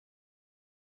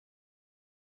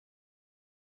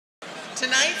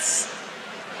Tonight's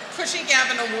Cushing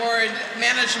Gavin Award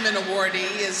Management Awardee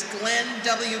is Glenn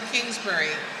W. Kingsbury,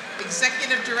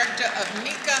 Executive Director of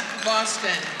NECA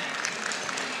Boston.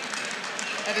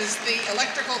 That is the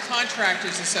Electrical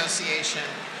Contractors Association.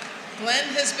 Glenn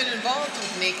has been involved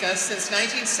with NECA since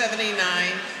 1979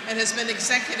 and has been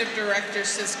Executive Director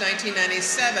since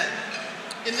 1997.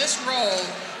 In this role,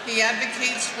 he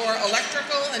advocates for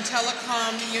electrical and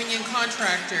telecom union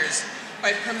contractors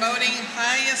by promoting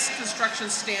highest construction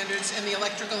standards in the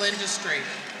electrical industry.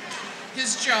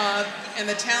 His job and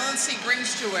the talents he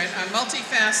brings to it are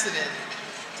multifaceted.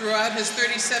 Throughout his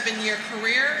 37-year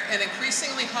career, an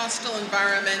increasingly hostile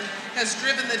environment has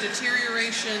driven the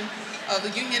deterioration of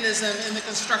unionism in the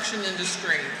construction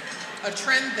industry, a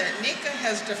trend that NECA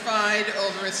has defied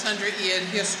over its 100-year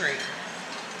history.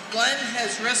 Glenn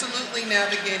has resolutely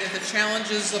navigated the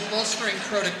challenges of bolstering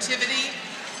productivity,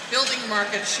 building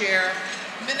market share,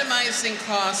 minimizing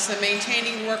costs, and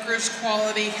maintaining workers'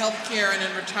 quality health care and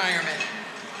in retirement.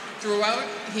 Throughout,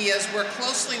 he has worked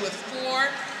closely with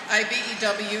 4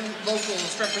 IBEW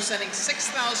locals representing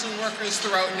 6,000 workers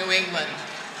throughout New England.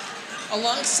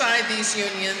 Alongside these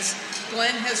unions,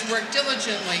 Glenn has worked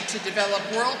diligently to develop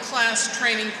world-class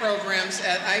training programs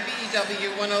at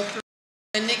IBEW 103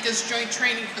 and NECA's joint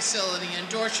training facility in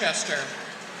Dorchester.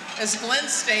 As Glenn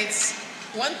states,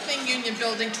 one thing union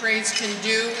building trades can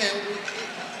do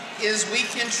is we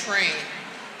can train.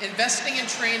 Investing in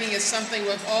training is something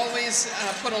we've always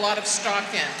put a lot of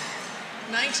stock in.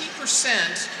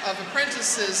 90% of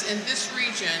apprentices in this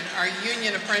region are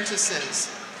union apprentices.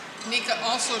 NECA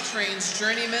also trains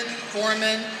journeymen,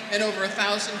 foremen, and over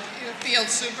 1,000 field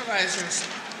supervisors.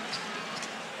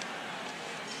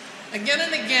 Again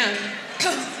and again,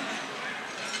 pardon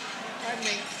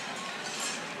me.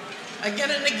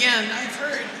 Again and again, I've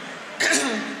heard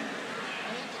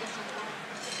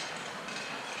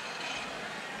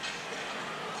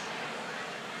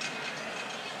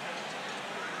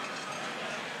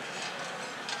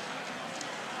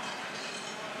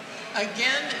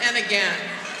again and again,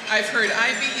 I've heard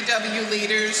IBEW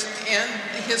leaders and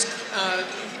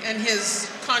his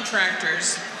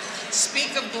contractors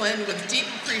speak of Glenn with deep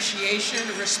appreciation,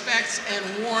 respect, and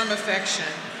warm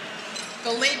affection.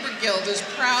 The Labor Guild is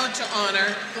proud to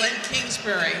honor Glenn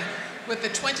Kingsbury with the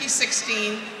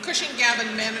 2016 Cushing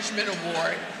Gavin Management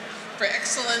Award for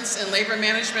excellence in labor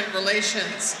management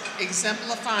relations,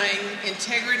 exemplifying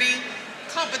integrity,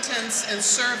 competence, and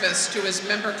service to his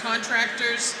member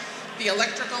contractors, the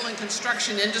electrical and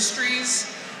construction industries,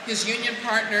 his union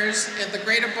partners, and the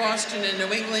greater Boston and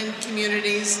New England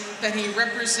communities that he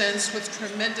represents with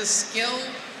tremendous skill,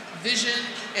 vision,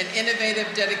 and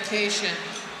innovative dedication.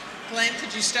 Glenn,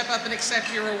 could you step up and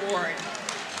accept your award?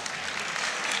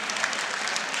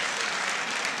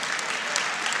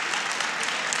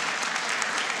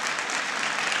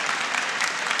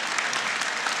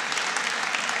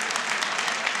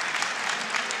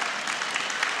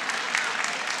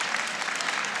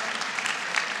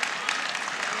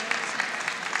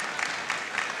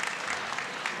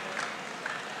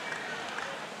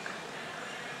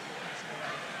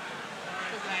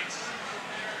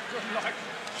 Good luck.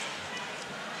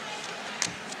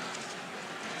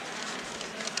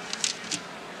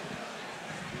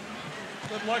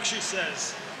 Good luck, she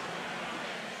says.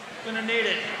 Gonna need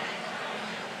it.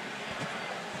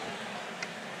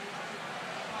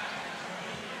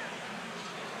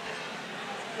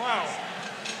 Wow.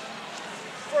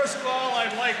 First of all,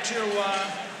 I'd like to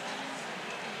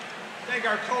thank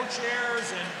our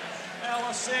co-chairs and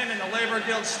Allison and the Labor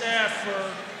Guild staff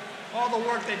for all the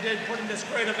work they did putting this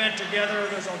great event together.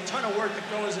 There's a ton of work that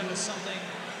goes into something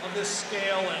of this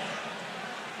scale, and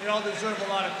they all deserve a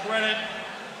lot of credit.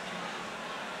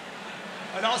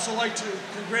 I'd also like to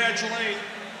congratulate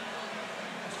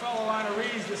a fellow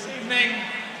honorees this evening.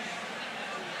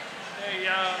 They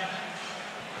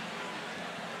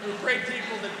were great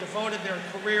people that devoted their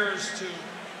careers to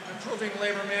improving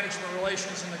labor management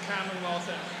relations in the Commonwealth,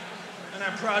 and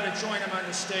I'm proud to join them on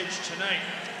the stage tonight.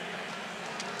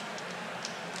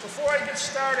 Before I get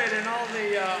started and all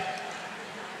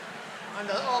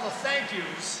the thank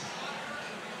yous,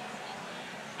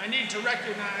 I need to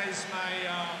recognize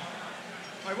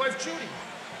my wife Judy.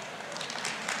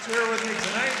 She's here with me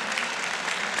tonight.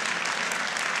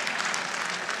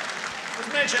 As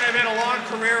mentioned, I've had a long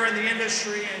career in the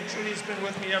industry, and Judy's been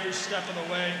with me every step of the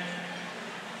way.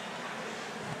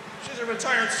 She's a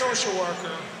retired social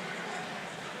worker,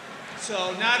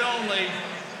 so not only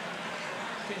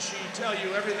can she tell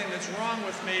you everything that's wrong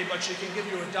with me, but she can give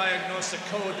you a diagnostic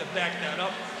code to back that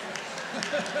up.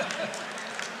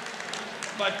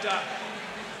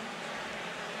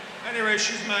 Anyway,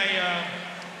 she's my,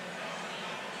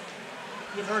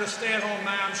 you've heard of stay-at-home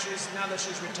mom. Now that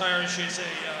she's retired, she's a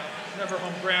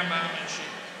never-home grandmom, and she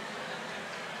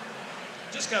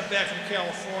just got back from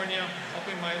California,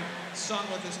 helping my son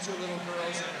with his 2 little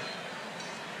girls. And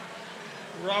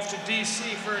we're off to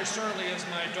D.C. very shortly, as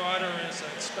my daughter is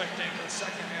expecting the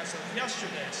second as of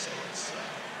yesterday, so it's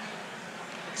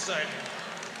exciting.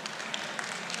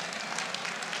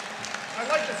 I'd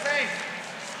like to thank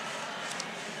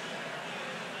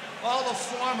all the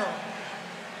former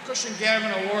Cushing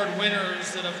Gavin Award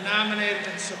winners that have nominated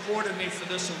and supported me for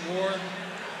this award.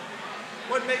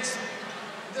 What makes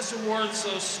this award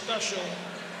so special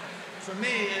for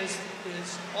me is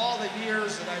all the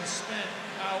years that I've spent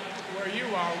out where you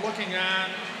are looking on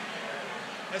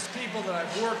as people that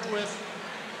I've worked with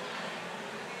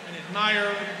and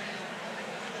admired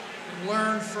and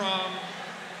learned from,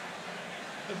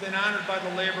 have been honored by the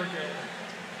Labor Guild.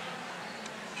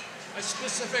 I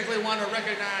specifically want to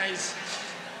recognize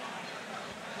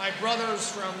my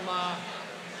brothers from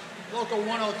Local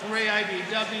 103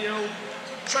 IBW,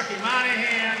 Chucky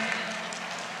Monahan,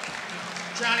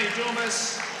 Johnny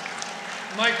Dumas,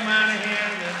 Mike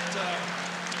Monahan that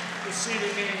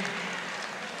preceded me.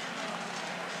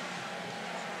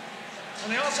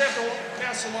 And I also have to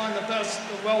pass along the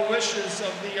well wishes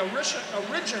of the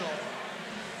original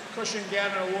Cushing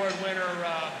Gavin Award winner,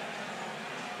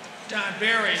 Don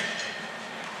Barry.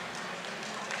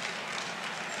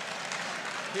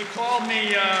 He called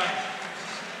me,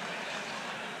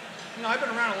 I've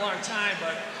been around a long time,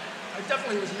 but I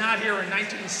definitely was not here in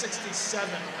 1967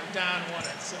 when Don won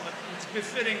it, so it's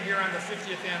befitting here on the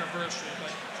 50th anniversary.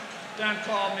 But Don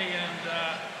called me, and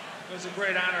it was a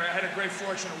great honor. I had a great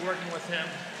fortune of working with him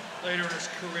later in his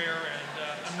career, and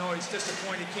I know he's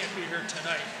disappointed he can't be here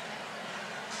tonight.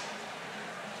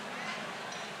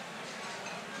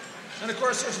 And of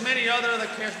course, there's many other the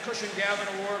Cushing Gavin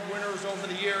Award winners over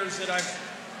the years that I've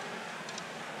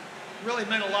really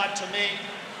meant a lot to me.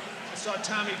 I saw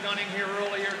Tommy Gunning here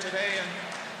earlier today,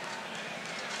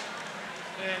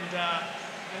 and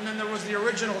then there was the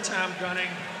original Tom Gunning,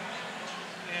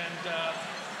 and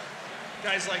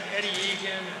guys like Eddie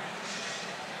Egan,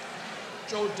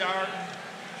 Joe Dart,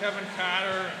 Kevin Cotter,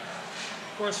 and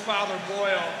of course Father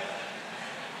Boyle.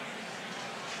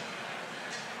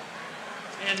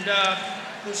 And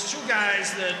there's 2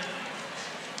 guys that,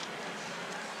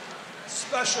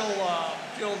 special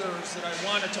guilders that I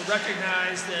wanted to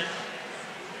recognize that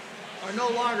are no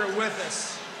longer with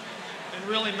us and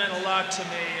really meant a lot to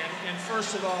me. And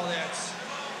first of all, that's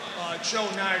Joe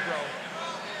Nigro.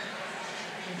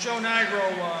 And Joe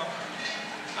Nigro,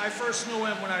 I first knew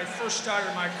him when I first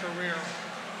started my career.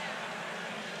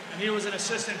 And he was an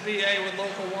assistant BA with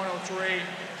Local 103.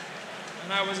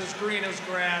 And I was as green as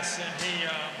grass, and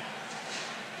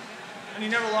he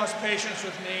never lost patience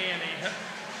with me, and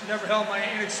he never held my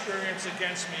inexperience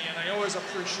against me, and I always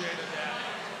appreciated that.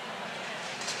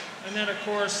 And then, of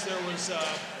course, there was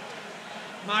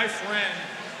my friend,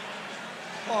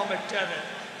 Paul McDevitt.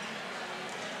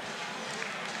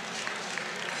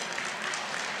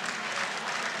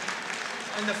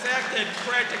 And the fact that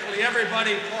practically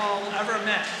everybody Paul ever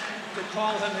met to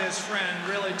call him his friend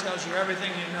really tells you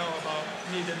everything you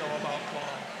need to know about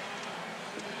Paul.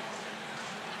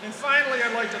 And finally,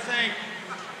 I'd like to thank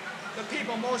the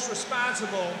people most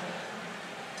responsible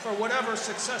for whatever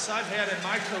success I've had in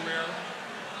my career,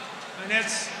 and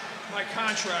that's my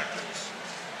contractors,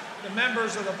 the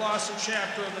members of the Boston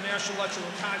chapter of the National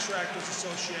Electrical Contractors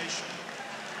Association.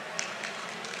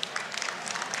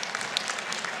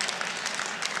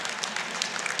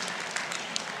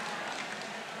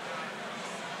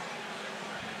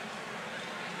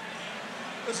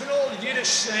 There's an old Yiddish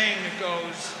saying that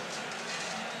goes,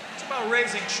 it's about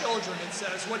raising children. It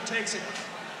says, what does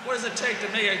it take to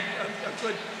make a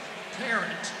good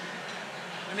parent?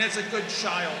 And that's a good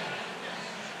child.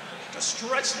 To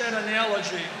stretch that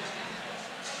analogy,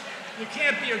 you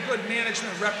can't be a good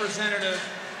management representative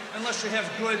unless you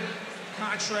have good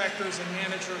contractors and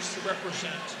managers to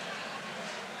represent.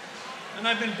 And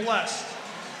I've been blessed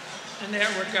in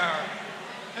that regard.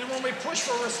 And when we push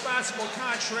for responsible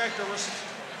contractor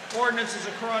ordinances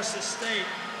across the state,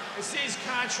 it's these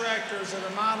contractors that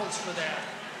are models for that.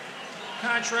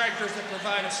 Contractors that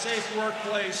provide a safe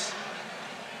workplace,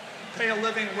 pay a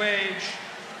living wage,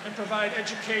 and provide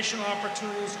educational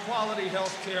opportunities, quality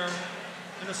health care,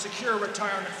 and a secure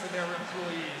retirement for their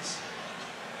employees.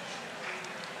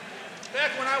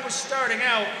 Back when I was starting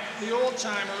out, the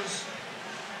old-timers,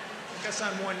 I guess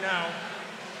I'm one now,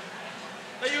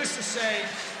 they used to say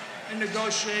in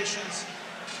negotiations,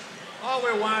 all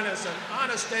we want is an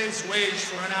honest day's wage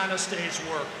for an honest day's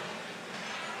work.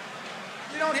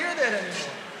 You don't hear that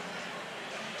anymore.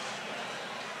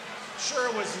 Sure,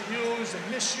 it was used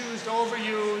and misused,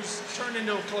 overused, turned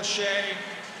into a cliche.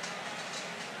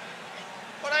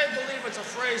 But I believe it's a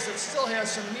phrase that still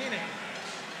has some meaning,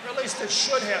 or at least it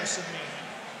should have some meaning.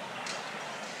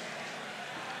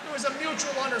 There was a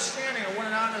mutual understanding of what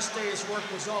an honest day's work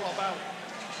was all about.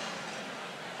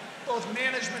 Both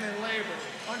management and labor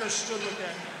understood what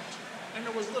that meant, and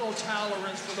there was little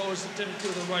tolerance for those that didn't do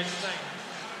the right thing.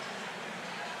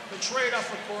 The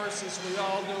trade-off, of course, is we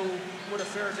all knew what a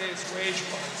fair day's wage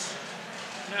was.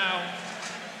 Now,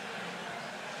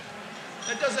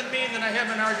 that doesn't mean that I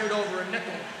haven't argued over a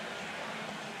nickel.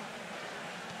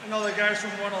 I know the guys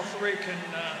from 103 can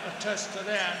attest to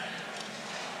that.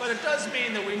 But it does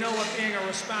mean that we know what being a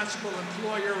responsible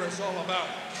employer is all about.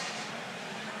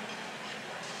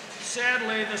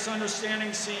 Sadly, this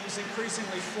understanding seems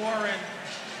increasingly foreign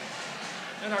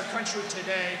in our country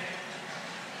today.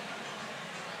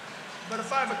 But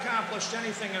if I've accomplished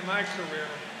anything in my career,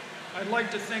 I'd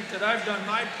like to think that I've done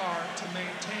my part to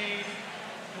maintain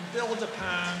and build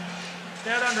upon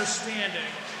that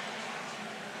understanding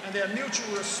and that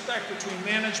mutual respect between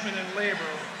management and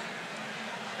labor,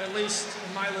 at least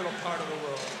in my little part of the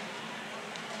world.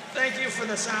 Thank you for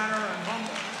this honor. I'm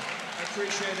humbled. I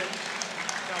appreciate it.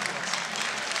 God bless.